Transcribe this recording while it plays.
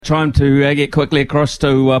Time to get quickly across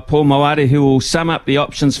to Paul Maoate, who will sum up the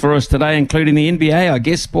options for us today, including the NBA, I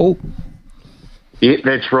guess, Paul. Yeah,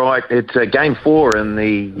 that's right. It's Game 4 in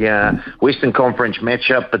the Western Conference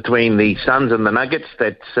matchup between the Suns and the Nuggets.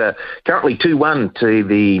 That's currently 2-1 to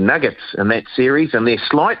the Nuggets in that series, and they're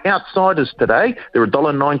slight outsiders today. They're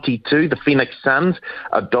 $1.92. The Phoenix Suns,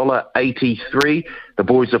 $1.83. The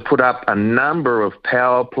boys have put up a number of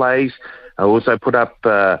power plays. Also put up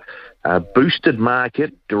boosted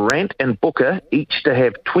market, Durant and Booker, each to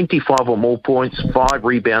have 25 or more points, 5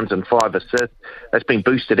 rebounds and 5 assists. That's been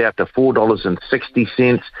boosted out to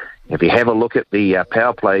 $4.60. If you have a look at the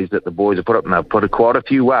power plays that the boys have put up, and they've put quite a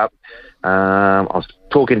few up. I was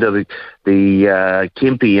talking to the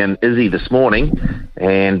Kempy and Izzy this morning,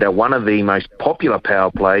 and one of the most popular power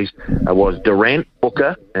plays was Durant,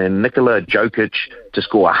 Booker and Nikola Jokic to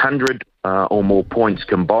score 100 or more points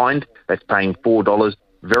combined. That's paying $4.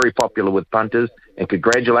 Very popular with punters, and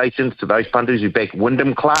congratulations to those punters who backed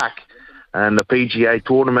Wyndham Clark in the PGA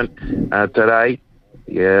tournament today.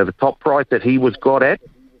 Yeah, the top price that he was got at,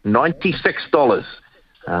 $96,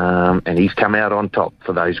 and he's come out on top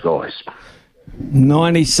for those guys.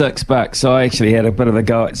 $96. I actually had a bit of a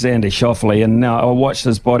go at Xander Schauffele, and I watched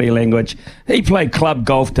his body language. He played club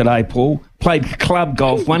golf today, Paul. Played club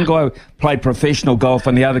golf. One guy played professional golf,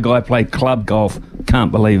 and the other guy played club golf.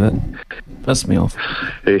 Can't believe it. Pissed me off.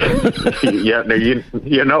 Yeah, no,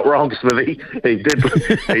 you're not wrong, Smithy. He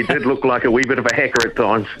did look like a wee bit of a hacker at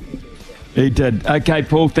times. He did. Okay,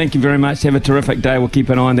 Paul, thank you very much. Have a terrific day. We'll keep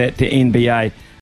an eye on that to NBA.